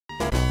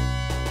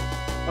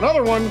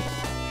Another one!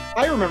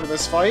 I remember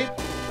this fight.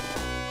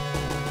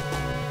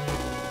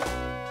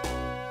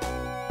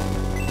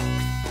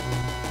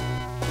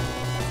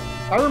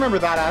 I remember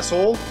that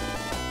asshole.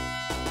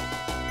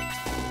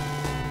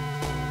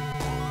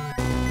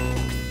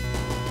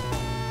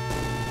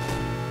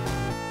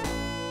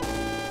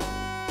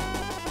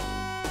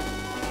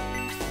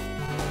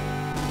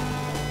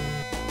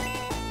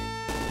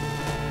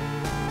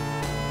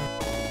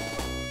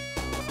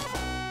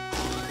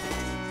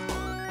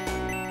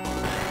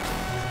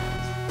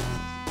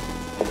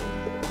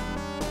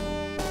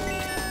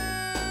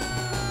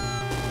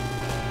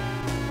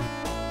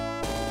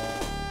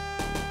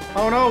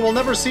 Oh no, we'll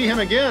never see him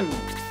again!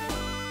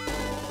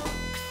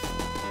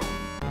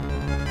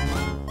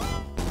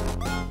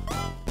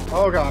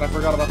 Oh god, I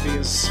forgot about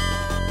these.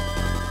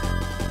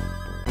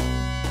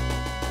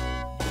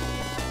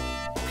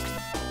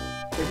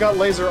 They've got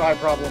laser eye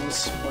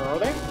problems. Where are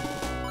they?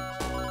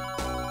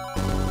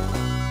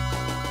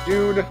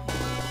 Dude.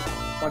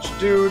 Bunch of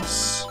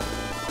dudes.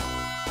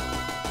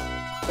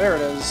 There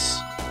it is.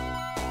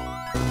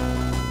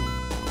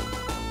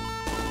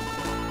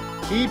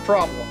 Key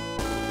problem.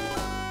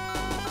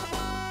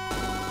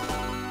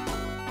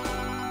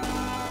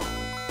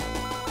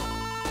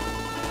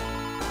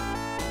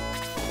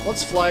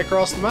 Let's fly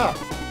across the map.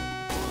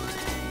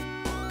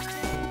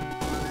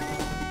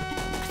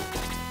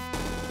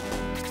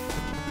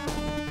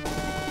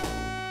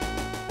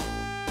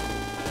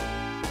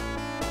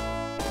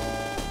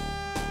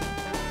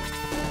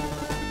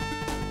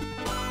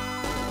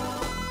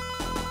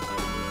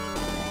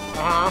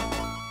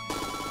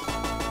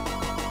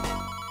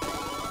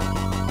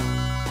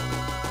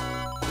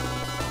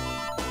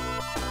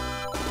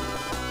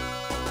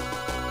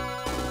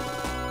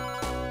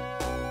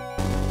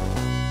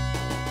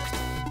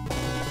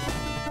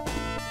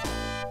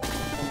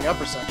 The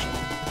upper section.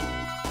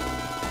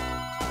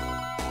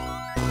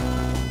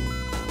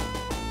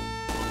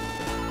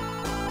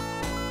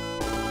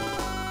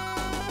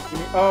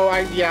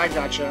 Oh, yeah, I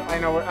gotcha.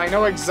 I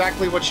know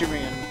exactly what you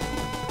mean.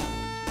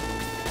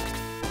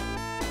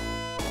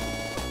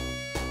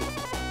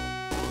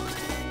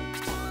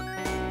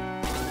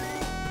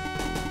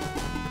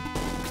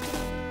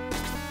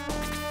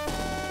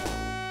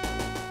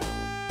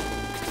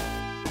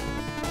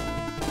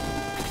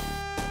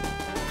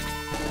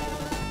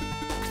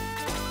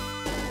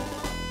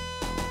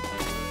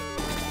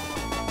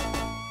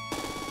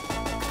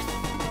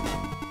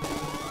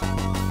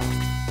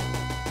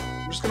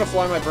 I'm just gonna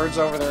fly my birds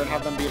over there and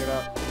have them beat it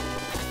up.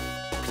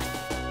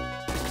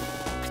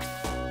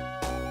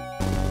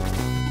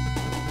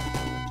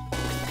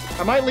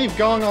 I might leave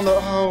going on the...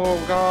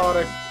 Oh god,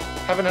 I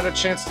haven't had a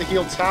chance to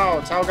heal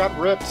Tao. Tao got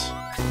ripped.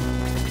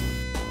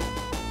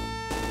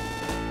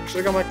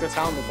 Should've gone back to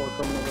town before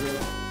coming over here.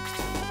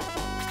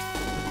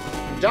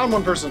 I'm down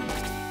one person.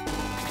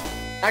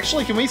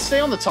 Actually, can we stay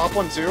on the top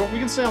one too? We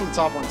can stay on the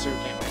top one too,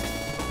 can't we?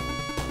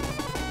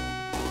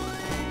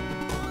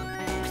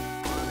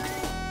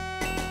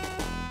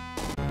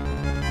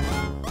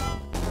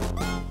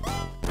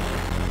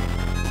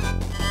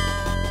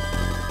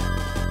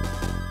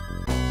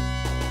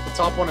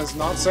 Top one is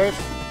not safe.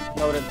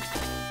 Noted.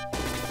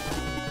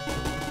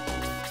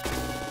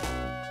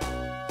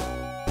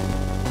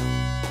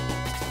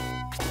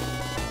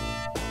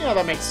 Yeah,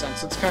 that makes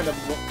sense. It's kind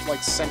of,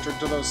 like, centered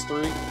to those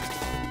three.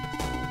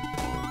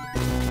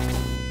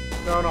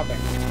 No, not there.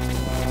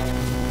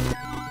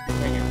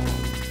 Right here.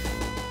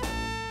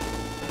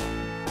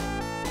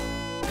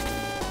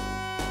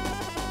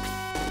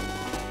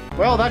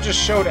 Well, that just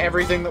showed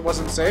everything that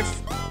wasn't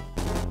safe.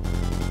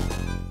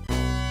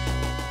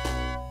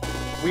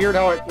 Weird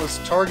how it was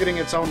targeting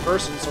its own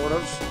person, sort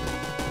of.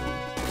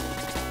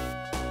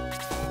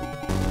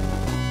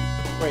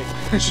 Wait,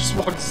 I just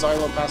walked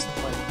Xylo past the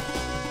plane.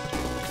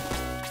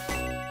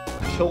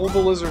 Kill the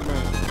lizard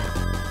man.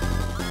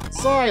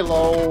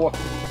 Xylo!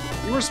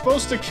 You were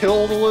supposed to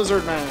kill the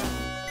lizard man.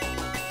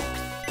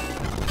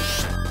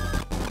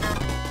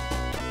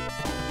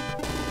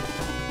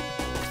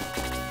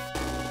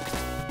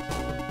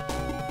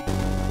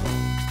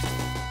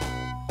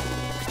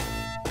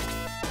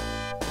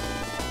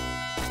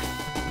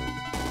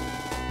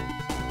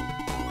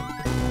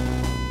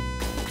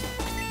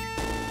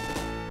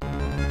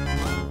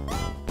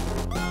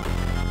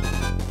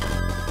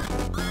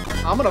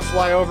 I'm gonna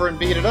fly over and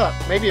beat it up.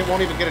 Maybe it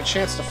won't even get a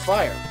chance to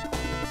fire.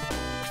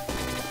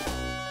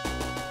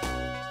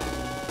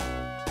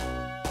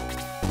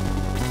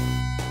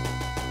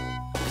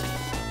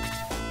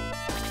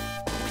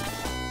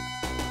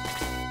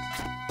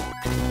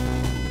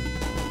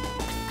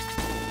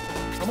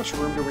 How much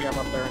room do we have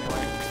up there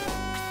anyway?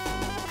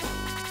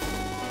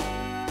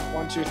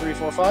 1, 2, 3,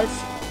 4,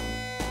 5.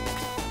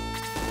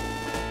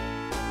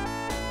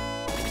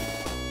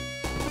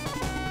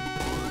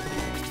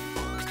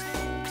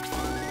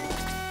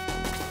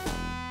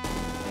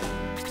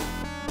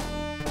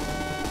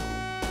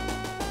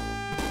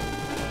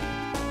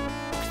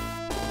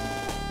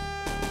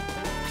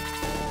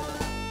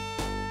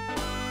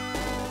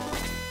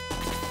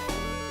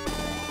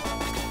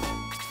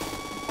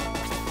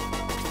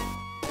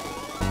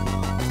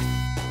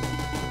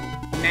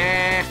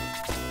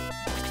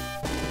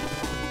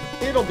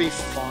 It'll be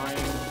fine.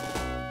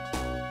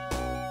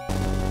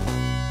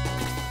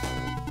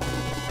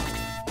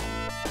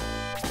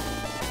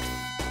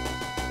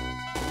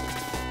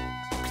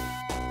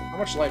 How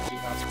much life do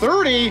you have?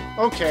 30?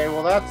 Okay,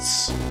 well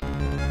that's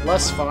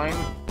less fine.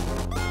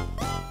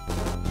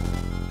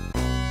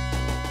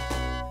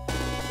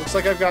 Looks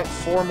like I've got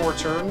 4 more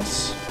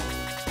turns.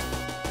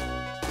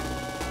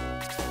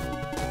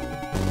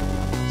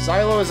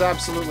 Xylo is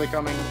absolutely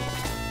coming.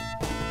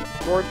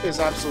 Gort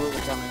is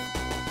absolutely coming.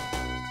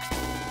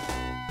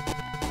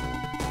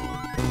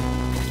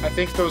 I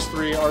think those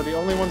 3 are the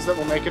only ones that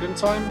will make it in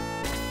time.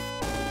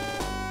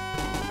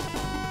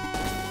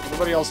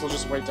 Everybody else will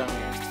just wait down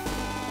here.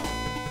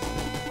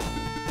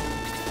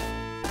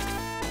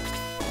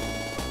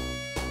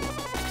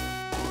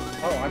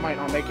 Oh, I might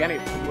not make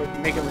it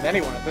with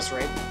anyone at this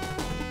rate.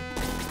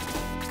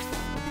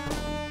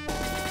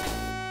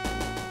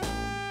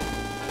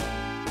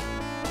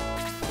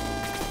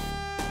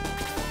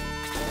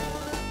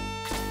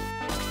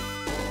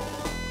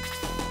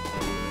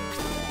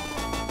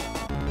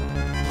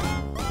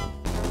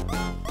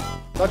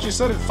 Thought you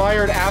said it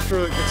fired after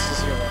it gets to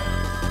 0.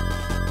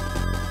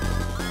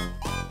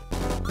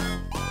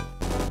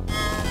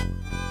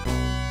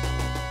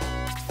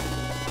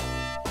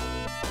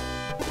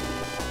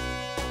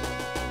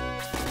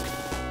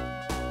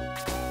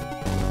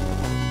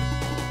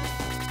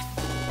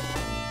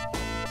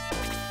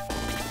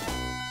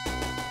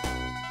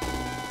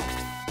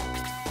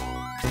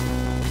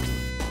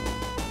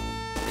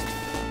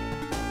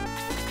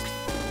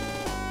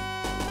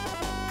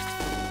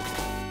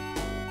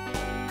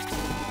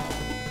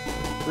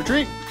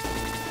 Retreat!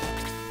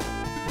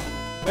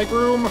 Make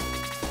room!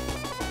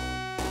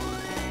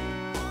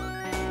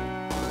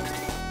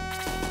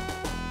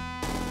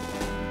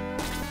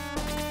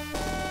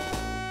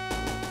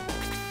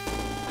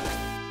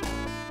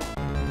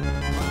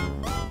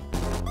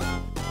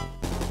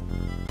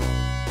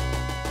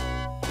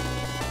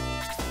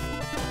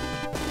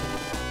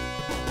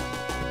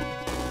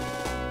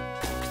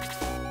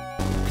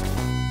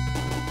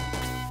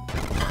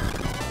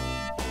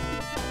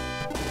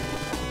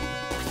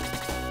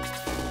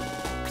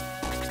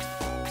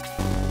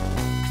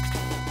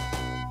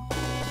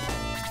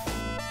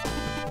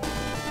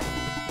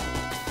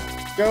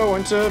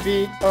 Going to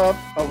beat up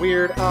a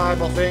weird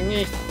eyeball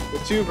thingy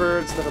with 2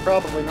 birds that are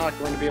probably not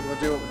going to be able to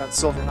do it with that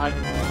silver knight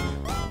in there.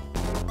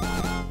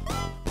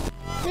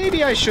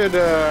 Maybe I should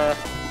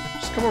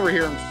just come over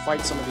here and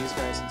fight some of these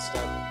guys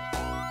instead.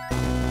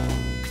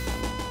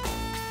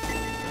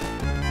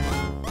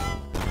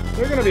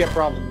 They're going to be a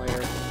problem later.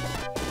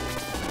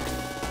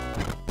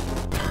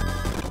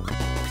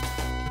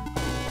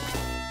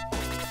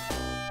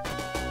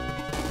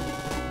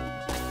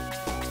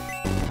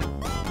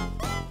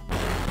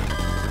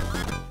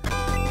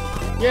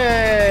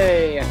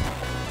 Yay!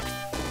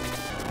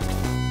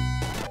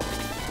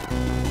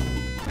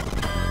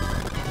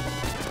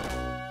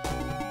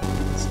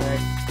 Stay.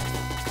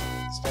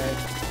 Stay.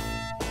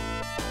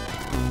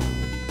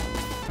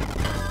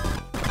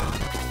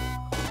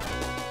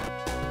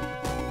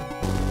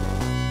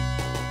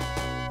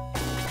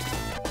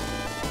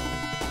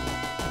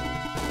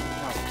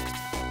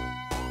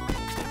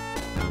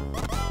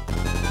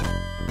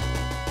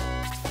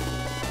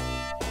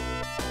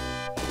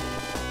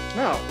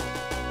 No.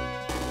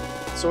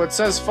 So it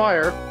says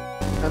fire,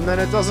 and then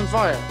it doesn't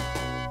fire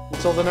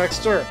until the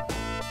next turn.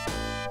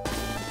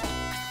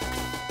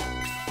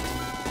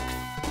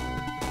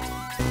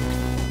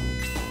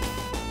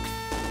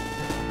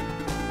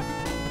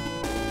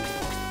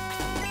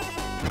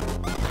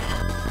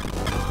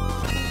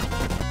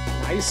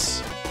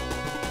 Nice.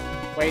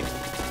 Wait.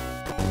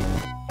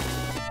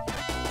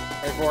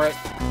 Wait for it.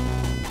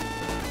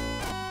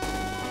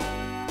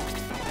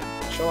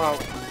 Chill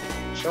out.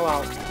 Chill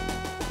out.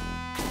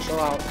 Chill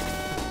out.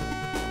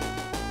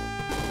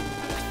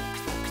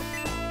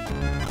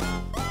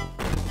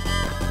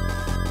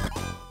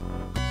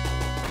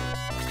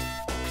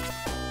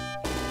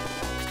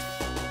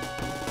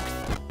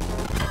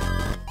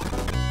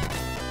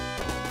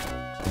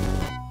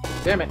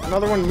 Damn it,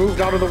 another one moved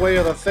out of the way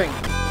of the thing.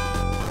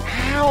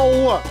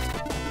 Ow!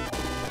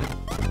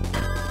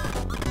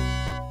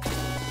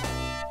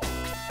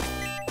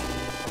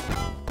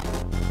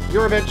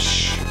 You're a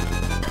bitch.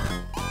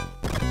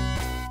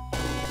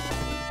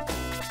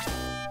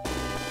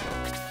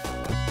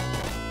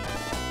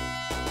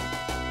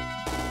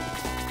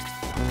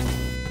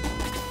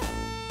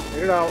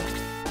 Get it out.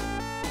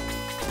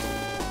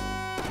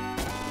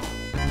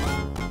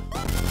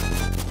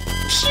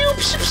 Pew,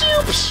 pew,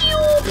 pew,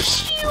 pew,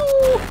 pew.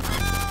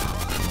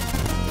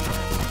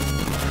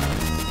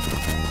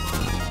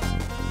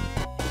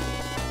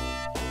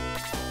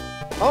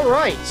 All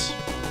right.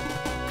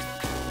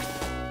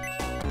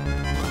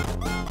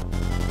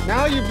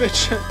 Now you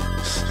bitch.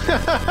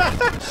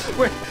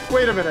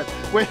 Wait a minute.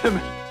 Wait a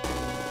minute.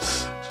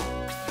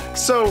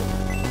 So,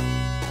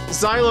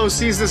 Xylo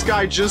sees this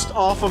guy just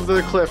off of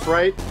the cliff,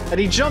 right? And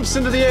he jumps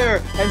into the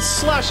air and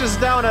slashes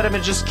down at him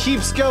and just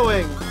keeps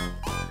going.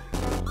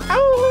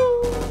 Ow!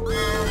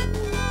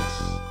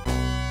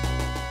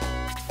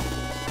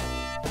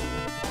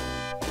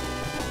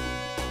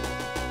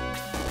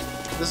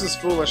 this is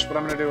foolish, but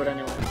I'm gonna do it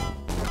anyway.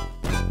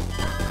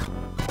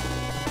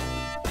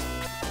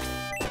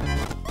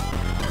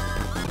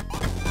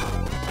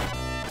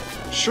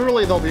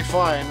 Surely they'll be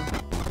fine,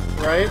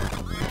 right?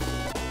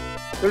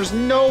 There's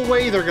no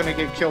way they're gonna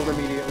get killed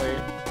immediately.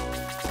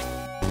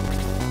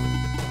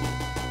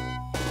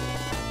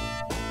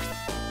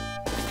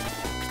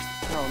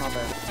 No, not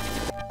bad.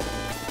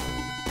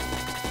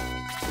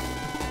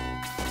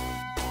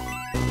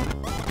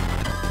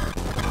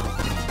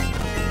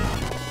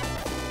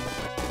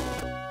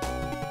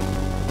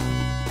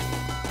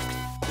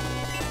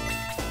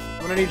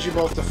 I'm gonna need you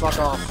both to fuck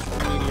off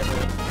immediately.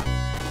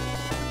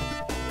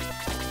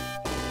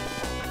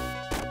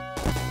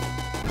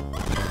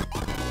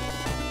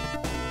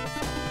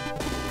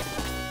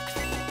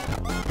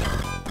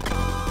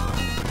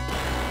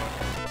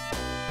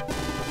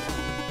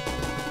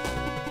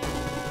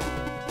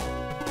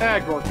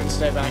 Gort can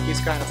stay back,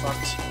 he's kind of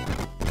fucked.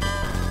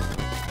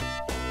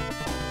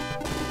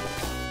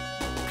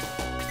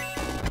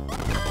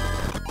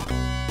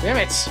 Damn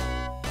it!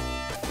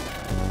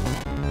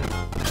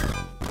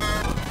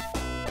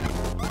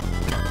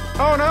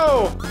 Oh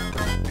no!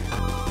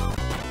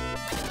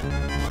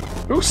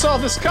 Who saw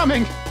this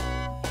coming?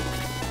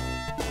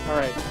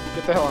 Alright,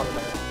 get the hell out of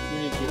there. You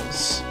need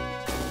heals.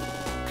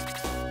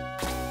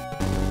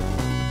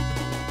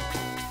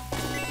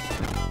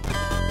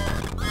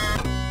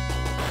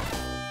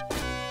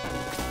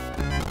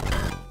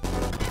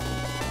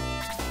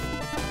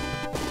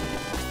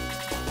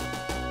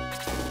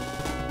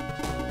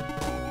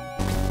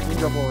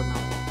 Go forward now.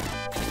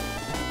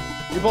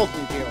 You both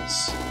need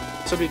heals,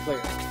 to be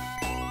clear.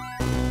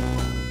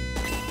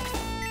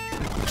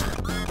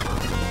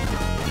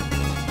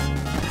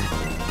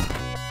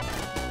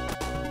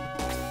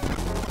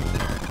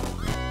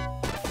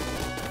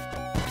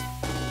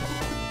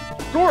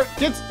 Gort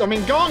gets,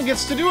 Gong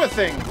gets to do a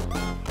thing!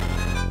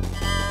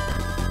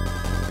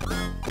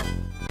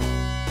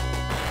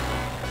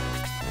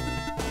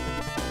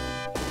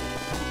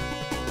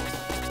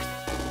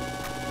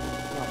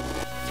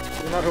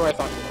 Not who I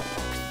thought you were.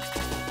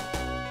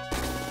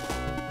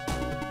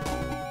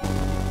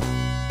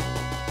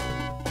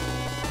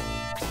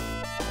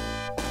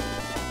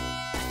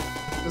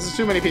 This is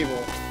too many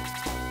people.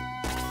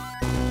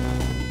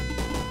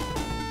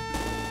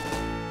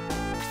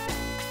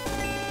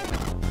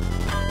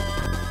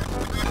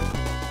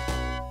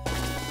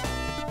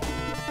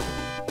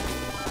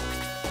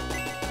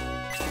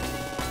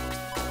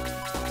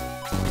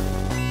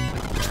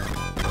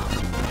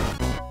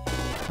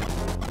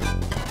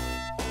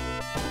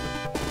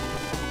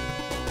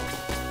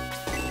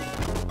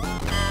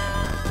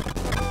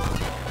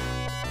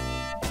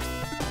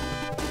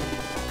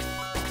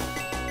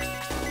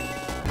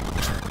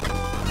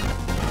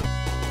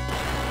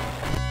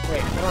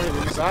 Wait, I don't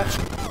even use that.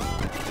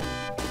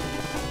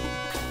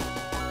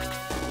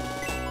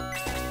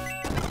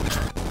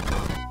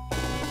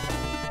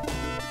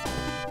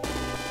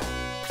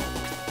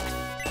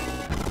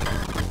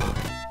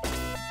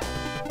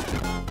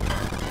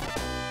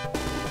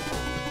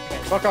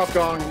 Okay, fuck off,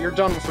 Gong. You're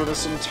done for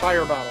this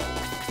entire battle.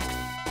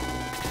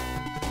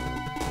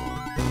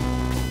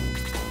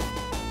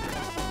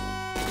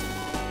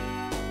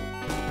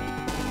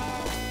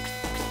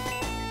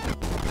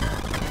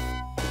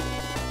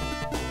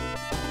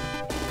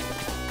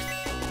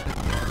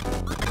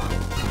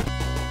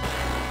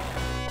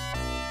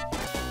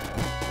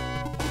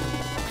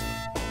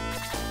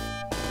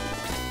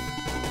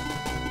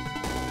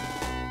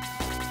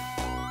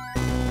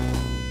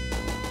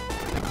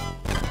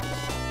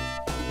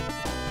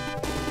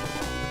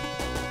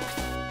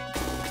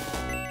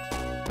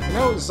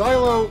 No,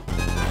 Xylo,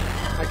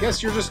 I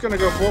guess you're just gonna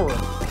go forward.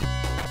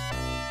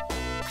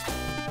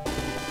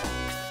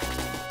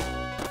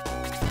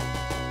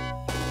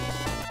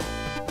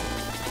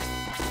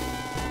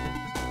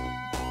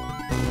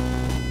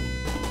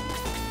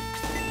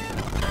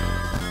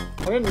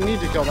 I didn't need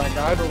to kill that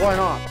guy, but why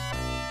not?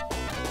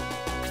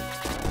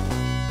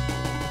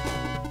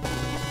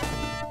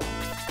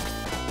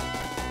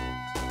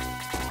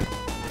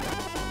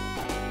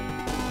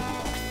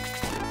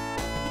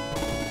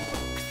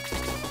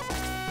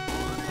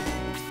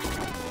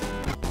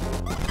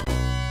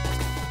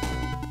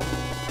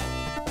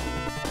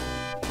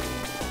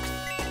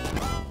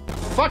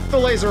 Fuck the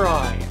laser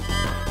eye!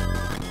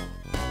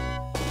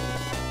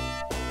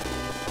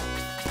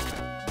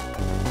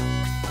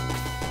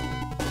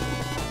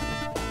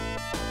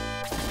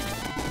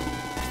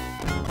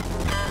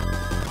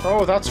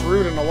 Oh, that's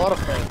rude and a lot of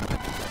fate.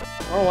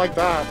 I don't like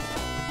that.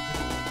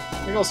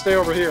 I think I'll stay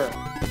over here.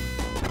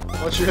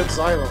 Let you hit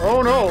Xylo.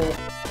 Oh no!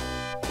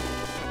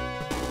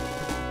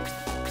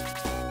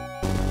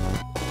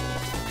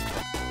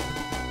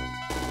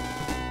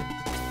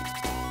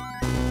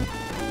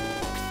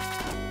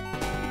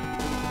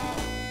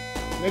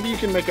 Maybe you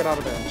can make it out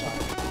of there in time,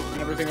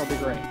 and everything will be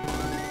great.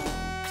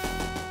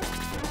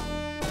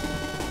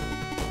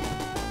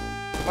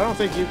 I don't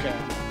think you can.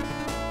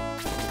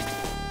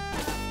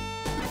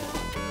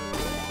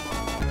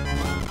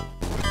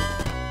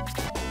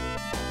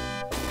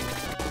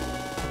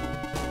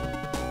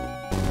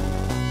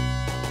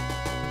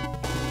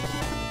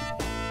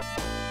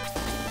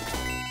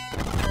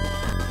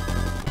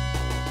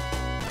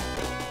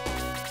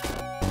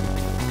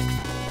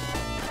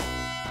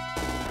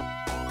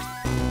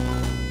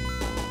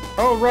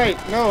 Oh, right.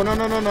 No.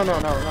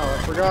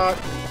 I forgot.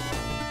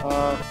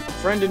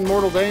 Friend in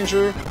mortal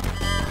danger.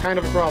 Kind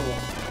of a problem.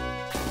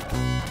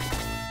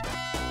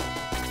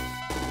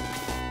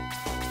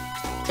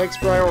 Takes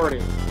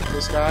priority.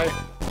 This guy.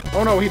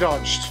 Oh no, he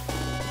dodged.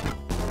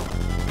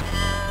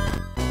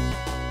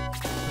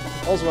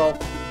 All's well.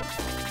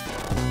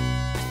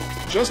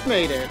 Just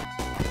made it.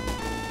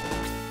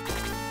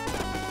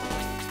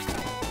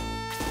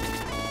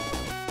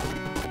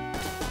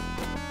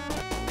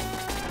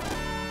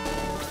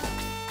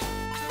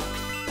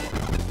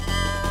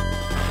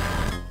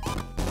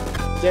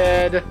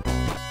 Dead.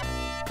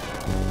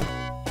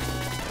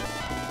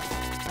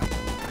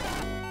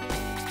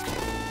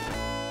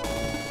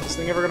 This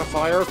thing ever gonna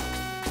fire?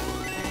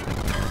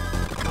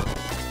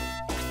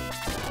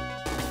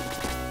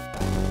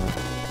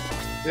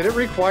 Did it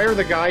require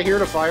the guy here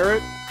to fire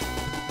it?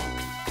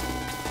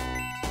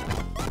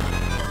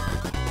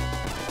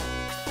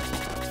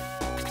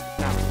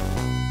 No.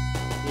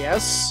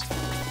 Yes.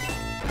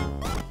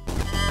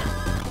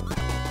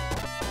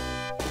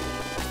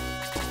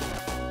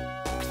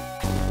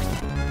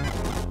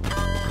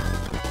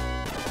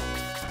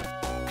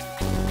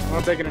 I'm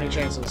not taking any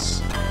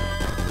chances.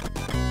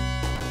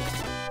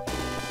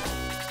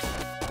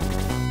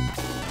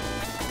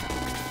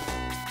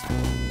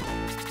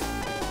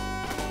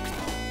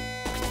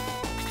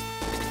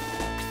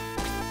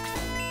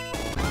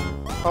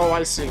 Oh,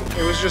 I see.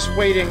 It was just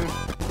waiting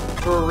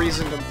for a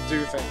reason to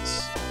do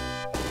things.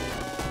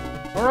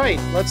 Alright,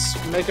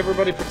 let's make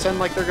everybody pretend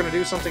like they're gonna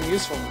do something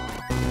useful now.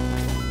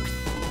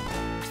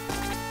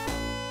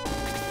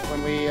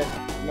 When we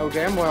know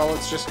damn well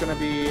it's just gonna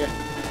be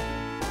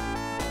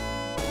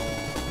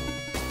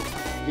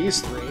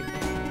these three.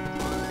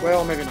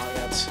 Well, maybe not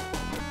yet.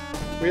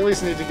 We at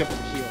least need to get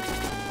them healed.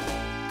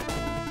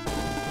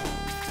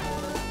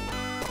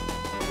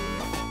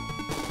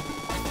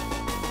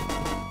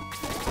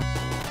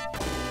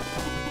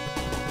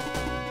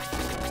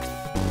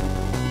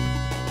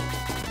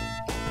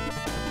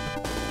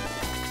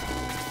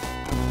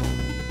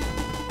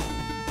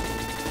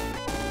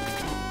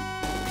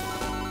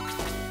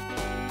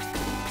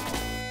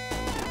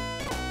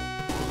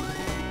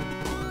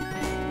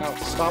 No,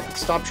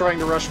 stop trying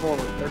to rush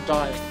forward. They're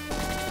dying.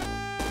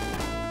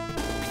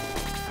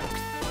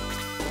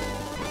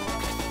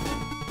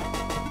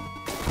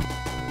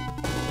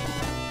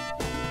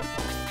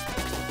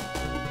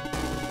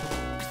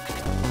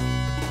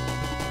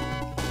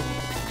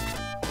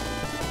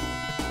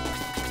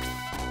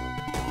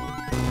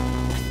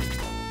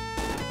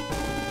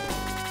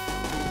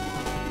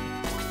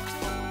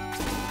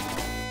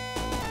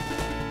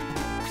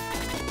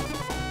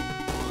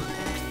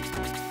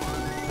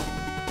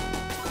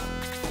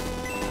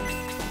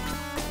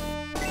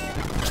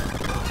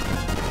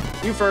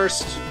 You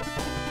first,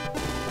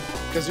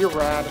 because you're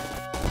rad.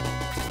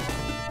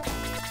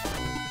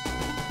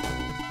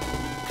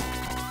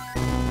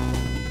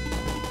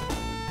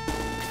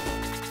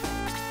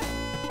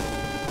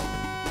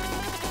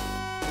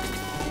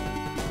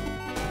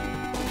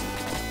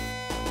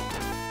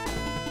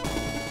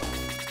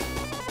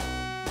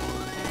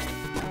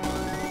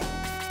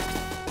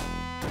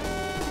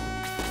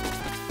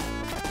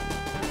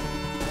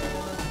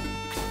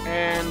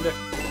 And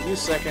you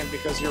second,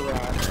 because you're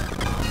rad.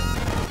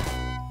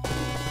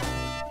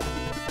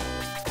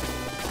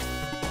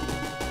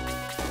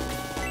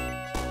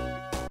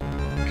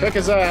 Kick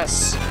his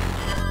ass!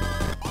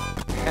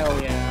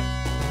 Hell yeah.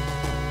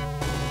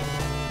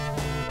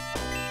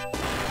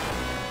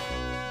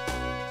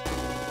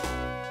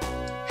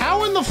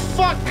 How in the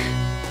fuck?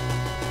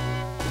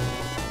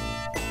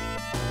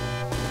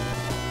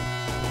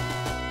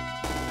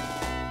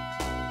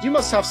 You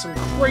must have some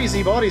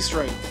crazy body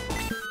strength.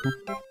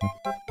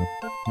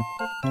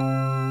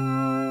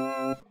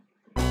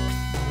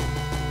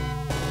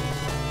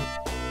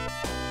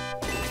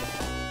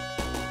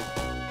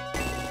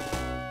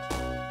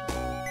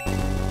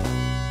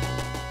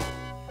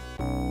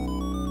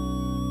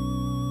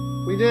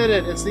 We did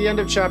it! It's the end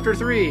of Chapter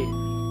 3!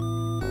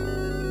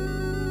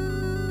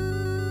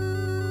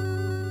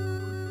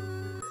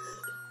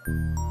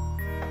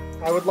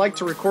 I would like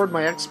to record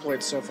my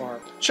exploits so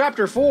far.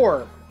 Chapter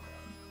 4!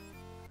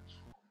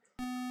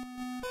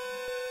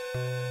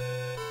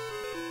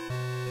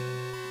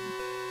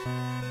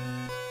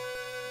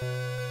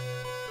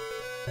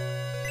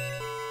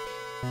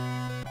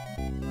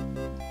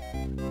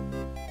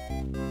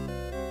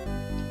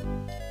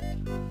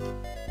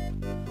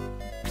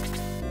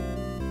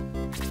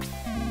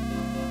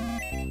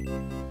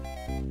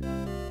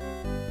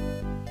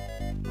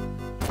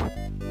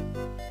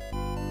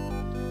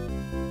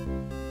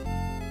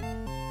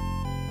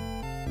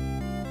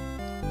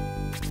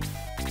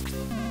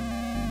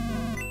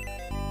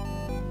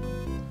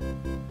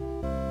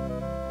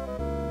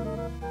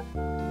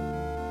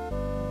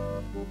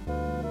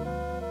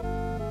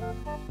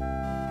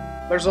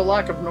 There's a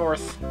lack of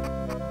north.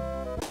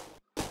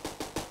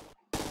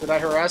 Did I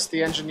harass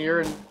the engineer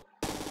and...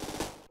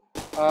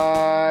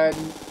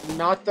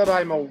 not that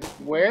I'm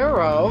aware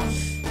of.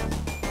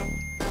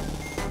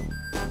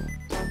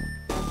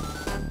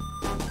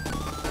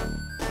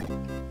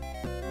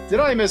 Did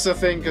I miss a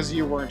thing because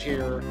you weren't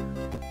here?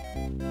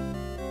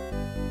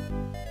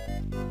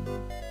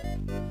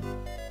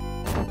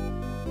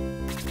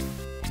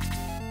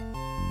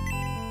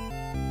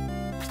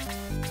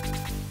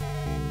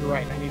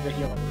 Right, I need to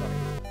heal everybody.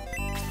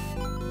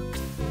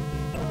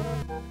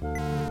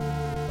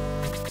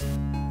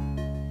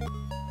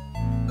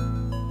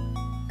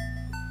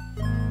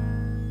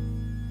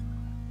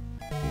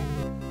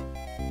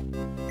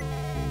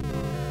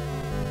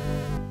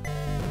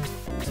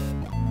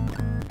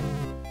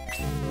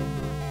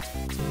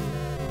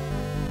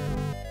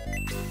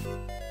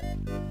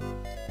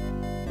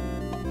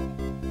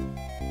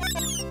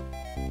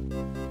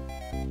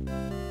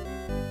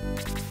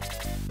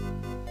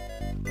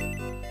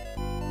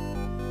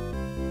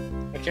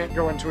 I can't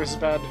go into his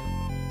bed.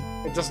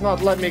 It does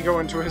not let me go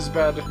into his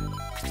bed.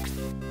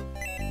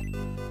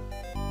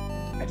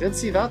 I did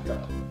see that,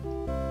 though.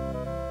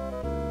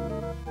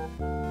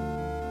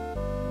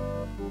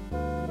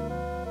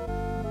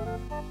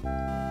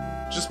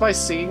 Just by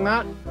seeing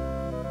that?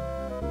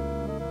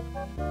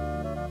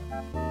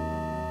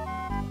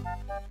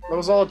 That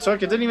was all it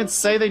took? It didn't even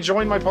say they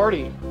joined my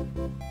party.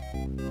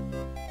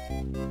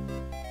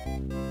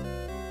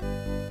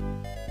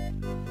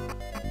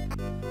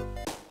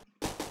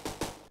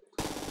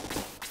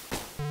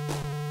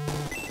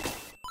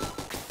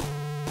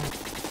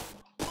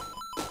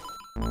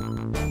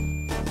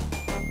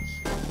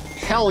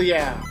 Hell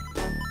yeah!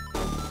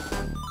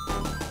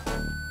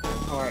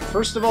 Alright,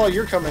 first of all,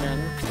 you're coming in.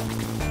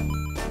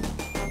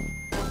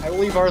 I will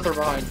leave Arthur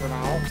behind for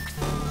now.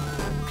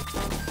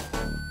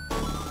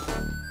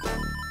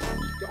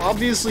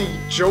 Obviously,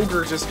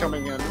 Jogurt is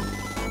coming in.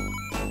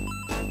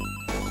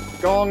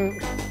 Gong...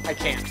 I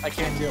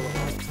can't deal with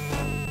it.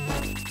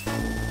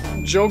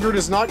 Jogurt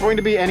is not going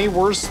to be any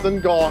worse than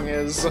Gong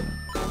is.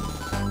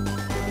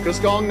 Because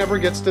Gong never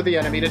gets to the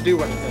enemy to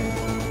do anything.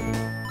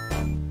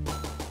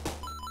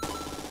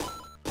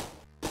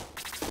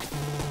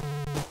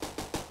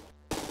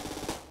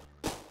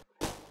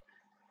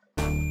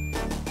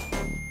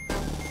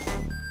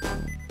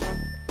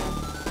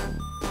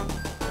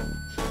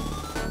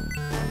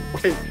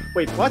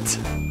 Wait, what?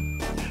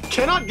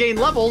 Cannot gain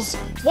levels?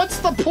 What's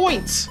the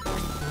point?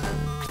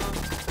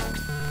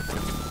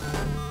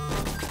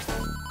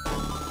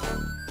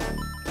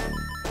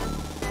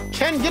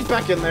 Ken, get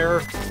back in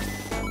there.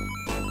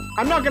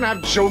 I'm not gonna have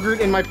Jogurt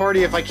in my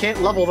party if I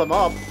can't level them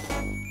up.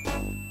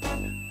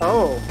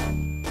 Oh.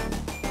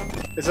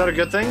 Is that a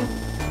good thing?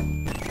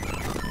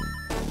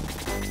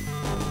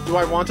 Do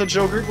I want a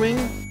Jogurt wing?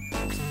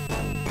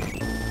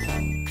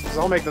 Because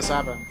I'll make this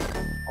happen.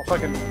 I'll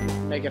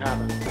fucking make it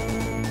happen.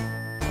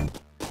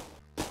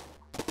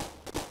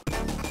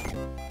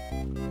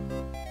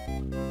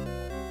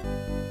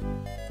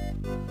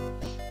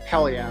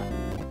 Hell yeah.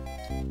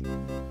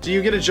 Do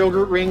you get a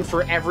Jogurt ring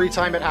for every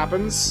time it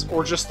happens,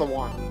 or just the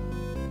one?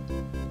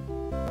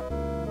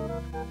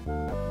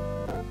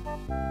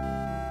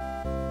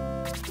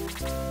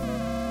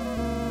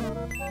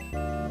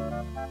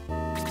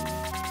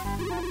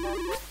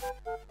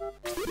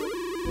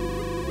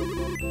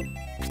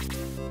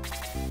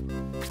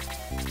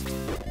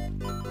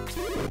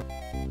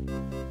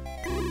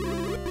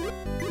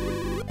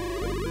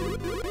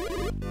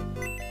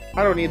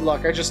 I don't need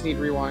luck, I just need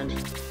rewind.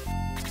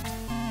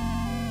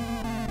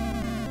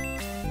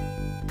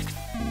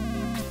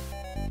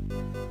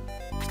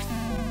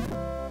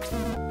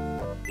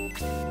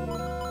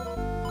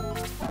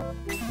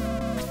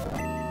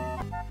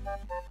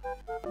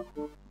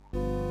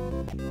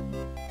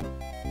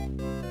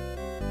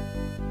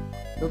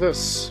 Do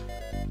this.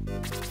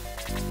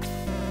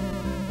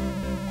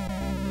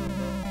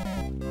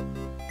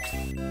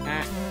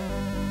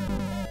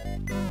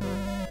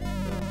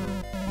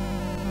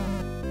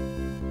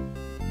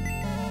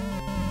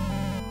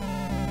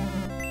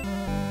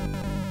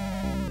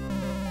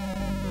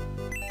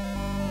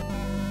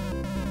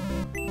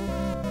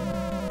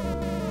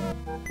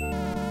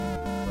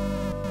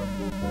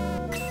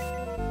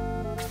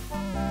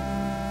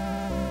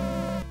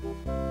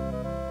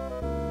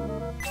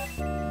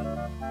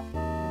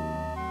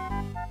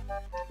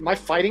 Am I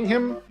fighting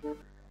him?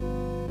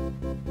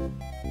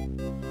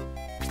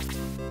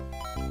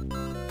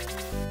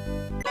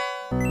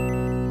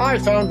 I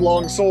found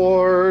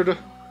longsword.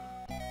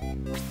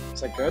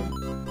 Is that good?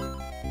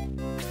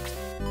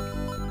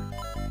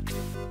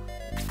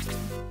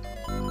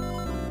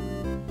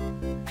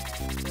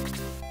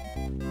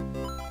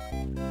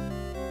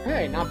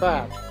 Hey, not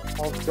bad.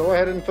 I'll go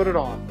ahead and put it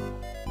on.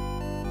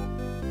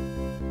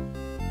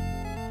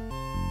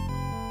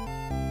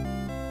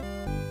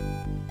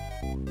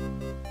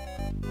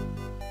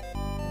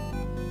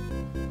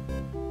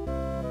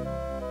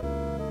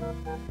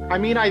 I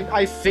mean,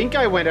 I think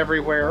I went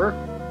everywhere,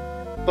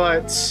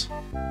 but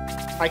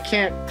I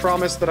can't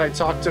promise that I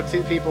talked to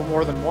people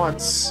more than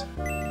once.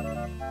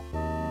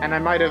 And I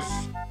might have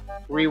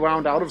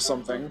rewound out of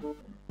something.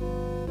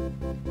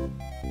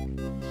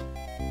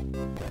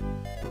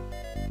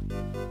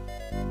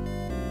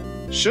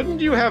 Shouldn't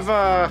you have,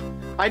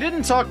 I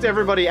didn't talk to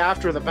everybody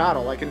after the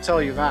battle, I can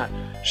tell you that.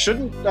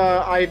 Shouldn't,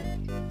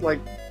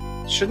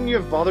 shouldn't you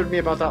have bothered me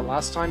about that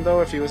last time,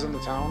 though, if he was in the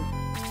town?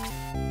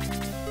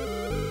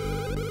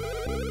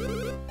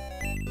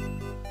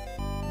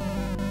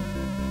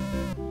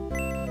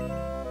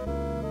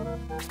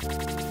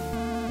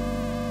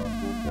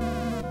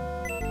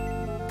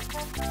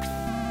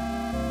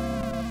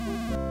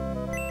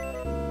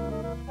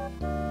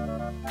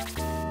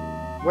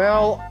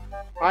 Well,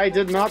 I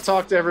did not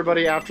talk to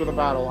everybody after the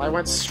battle. I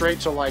went straight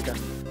to Lycan.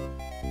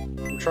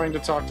 I'm trying to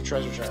talk to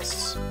treasure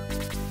chests.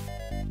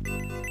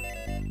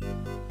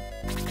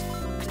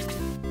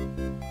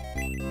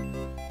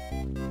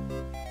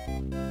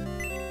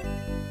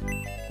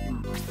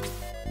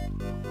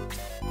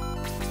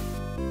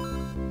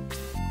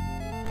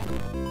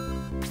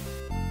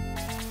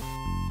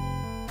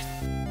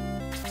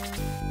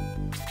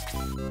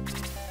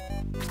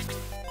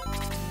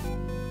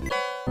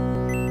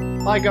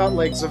 I got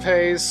Legs of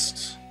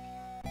Haste.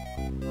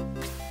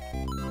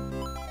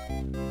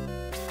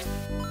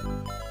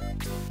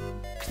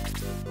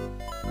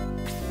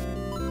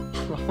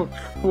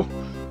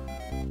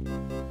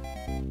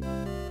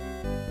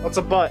 That's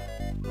a butt.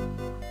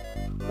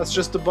 That's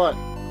just a butt.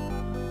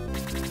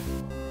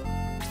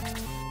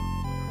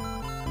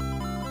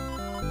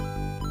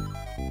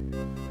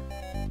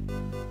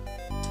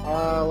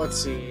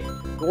 Let's see.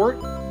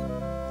 Gort?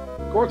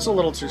 Gort's a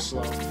little too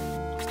slow.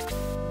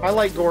 I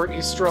like Gort,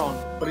 he's strong,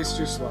 but he's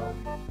too slow.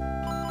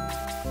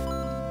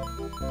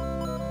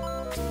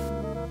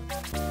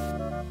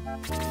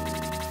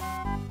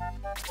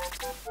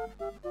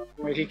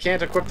 Wait, he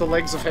can't equip the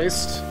Legs of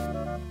Haste?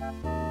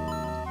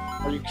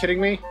 Are you kidding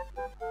me?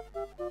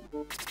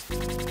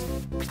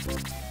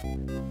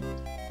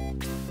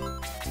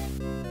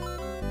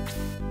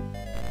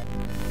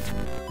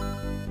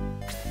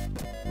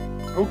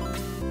 Oh.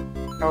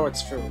 Oh,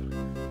 it's food.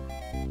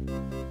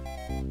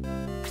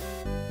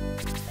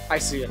 I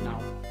see it now.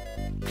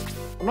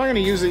 I'm not gonna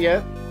use it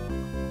yet.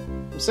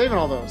 I'm saving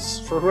all those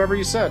for whoever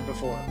you said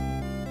before.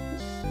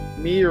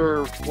 Me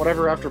or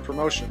whatever after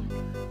promotion.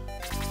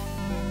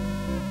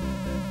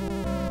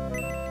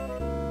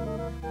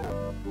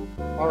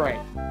 Alright.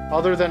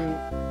 Other than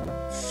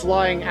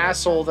flying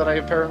asshole that I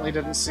apparently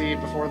didn't see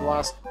before the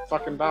last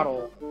fucking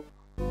battle.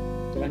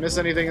 Did I miss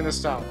anything in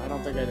this town? I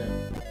don't think I did.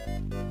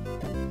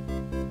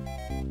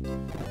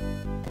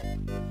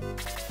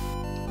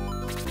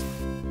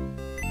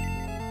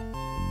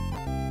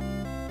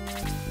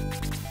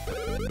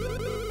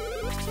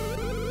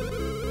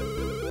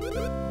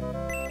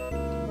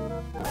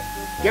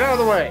 Get out of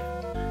the way!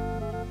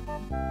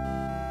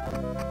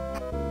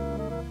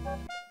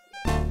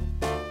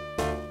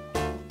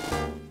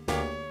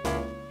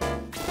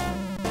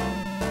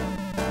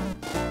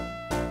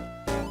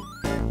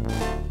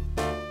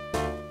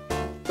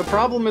 The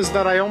problem is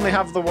that I only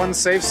have the one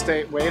save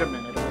state. Wait a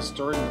minute, it was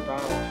during the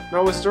battle.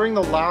 No, it was during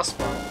the last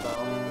battle, though.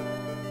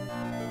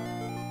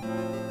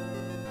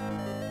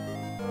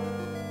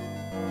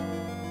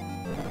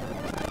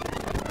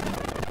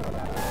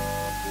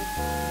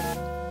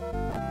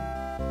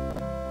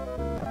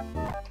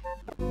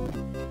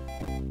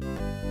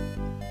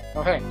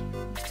 Oh, hey.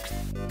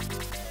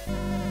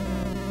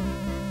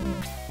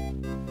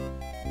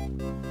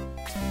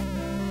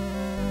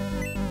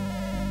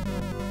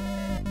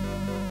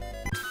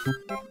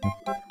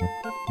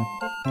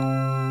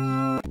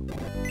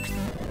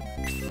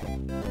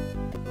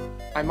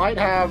 I might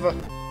have...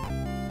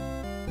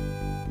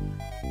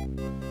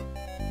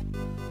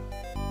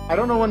 I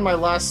don't know when my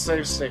last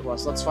save state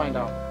was. Let's find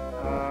out.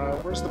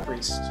 Where's the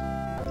priest?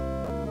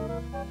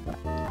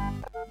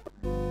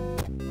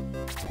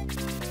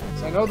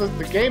 I know that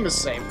the game is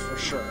saved for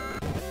sure.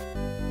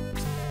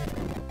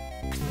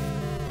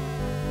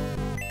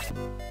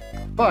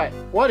 But,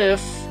 what if...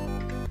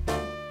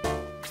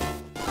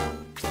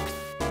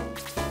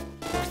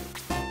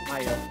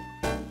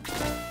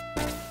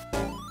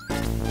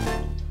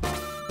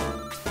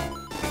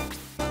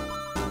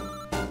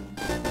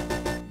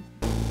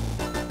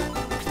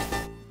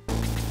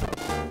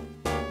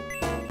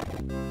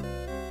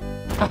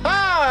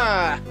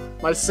 Haha!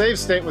 My save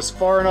state was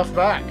far enough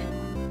back.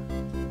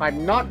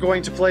 I'm not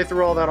going to play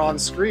through all that on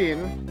screen.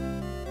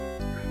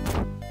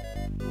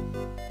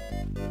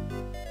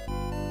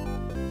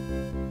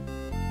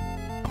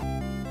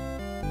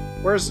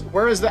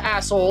 Where is the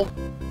asshole?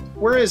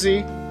 Where is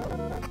he?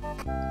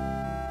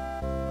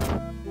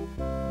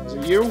 Is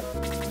it you?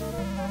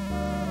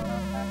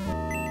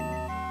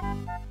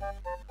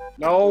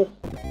 No.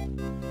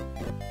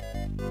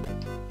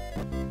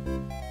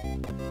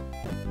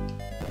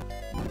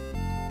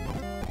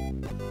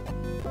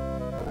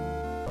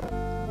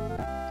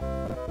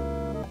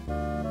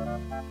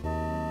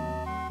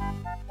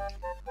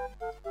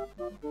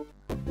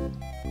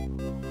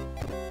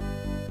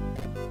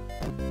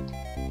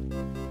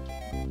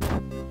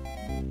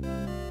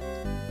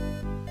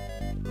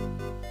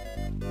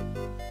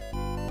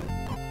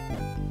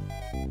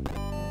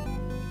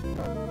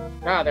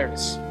 Ah, there it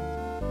is.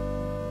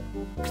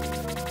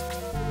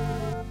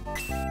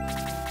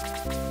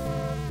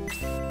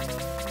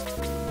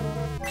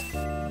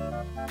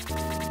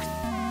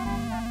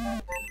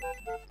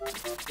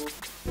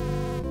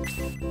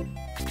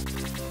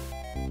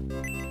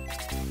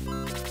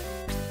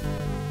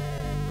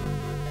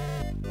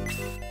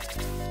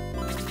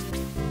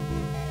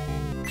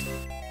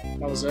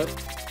 That was it.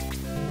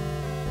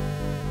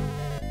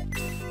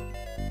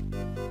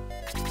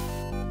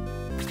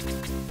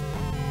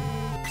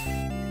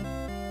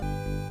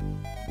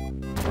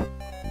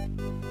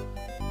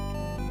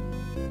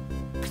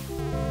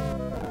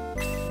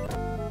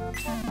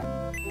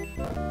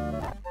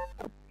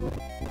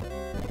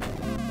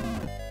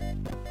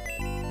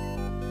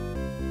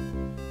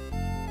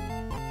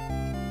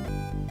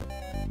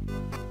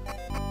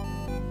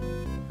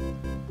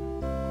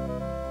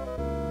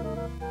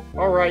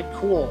 Alright,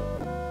 cool.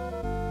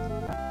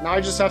 Now I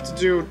just have to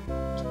do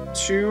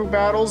 2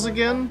 battles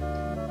again?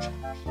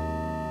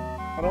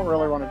 I don't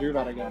really want to do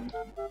that again.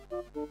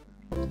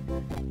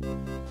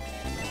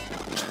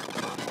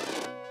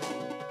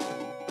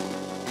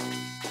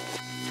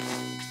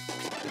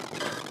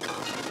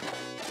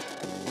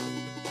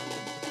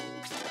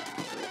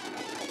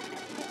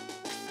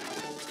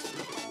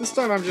 This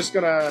time I'm just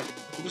gonna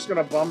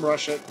bum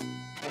rush it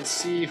and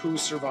see who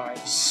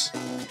survives.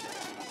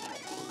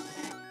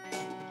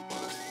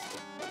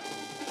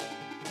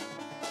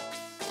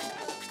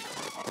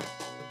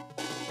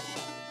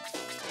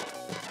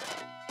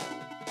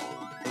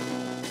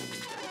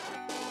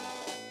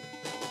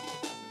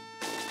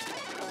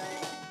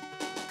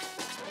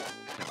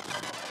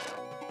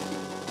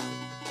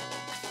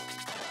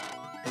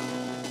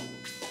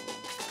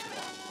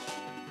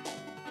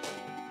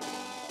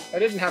 I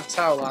didn't have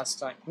Tao last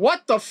time.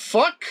 What the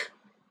fuck?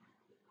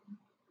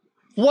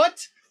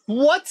 What?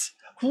 What?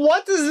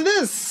 What is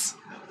this?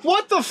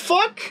 What the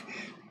fuck?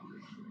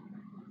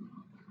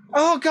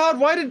 Oh god,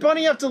 why did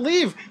Bunny have to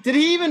leave? Did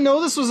he even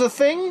know this was a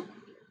thing?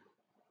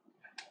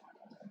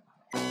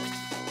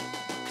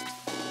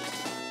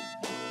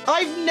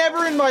 I've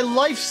never in my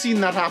life seen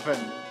that happen.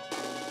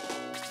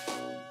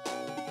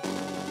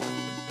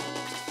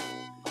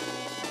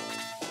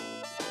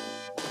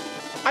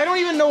 I don't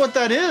even know what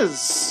that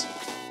is.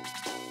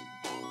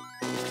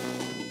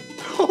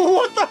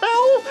 What the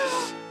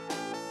hell?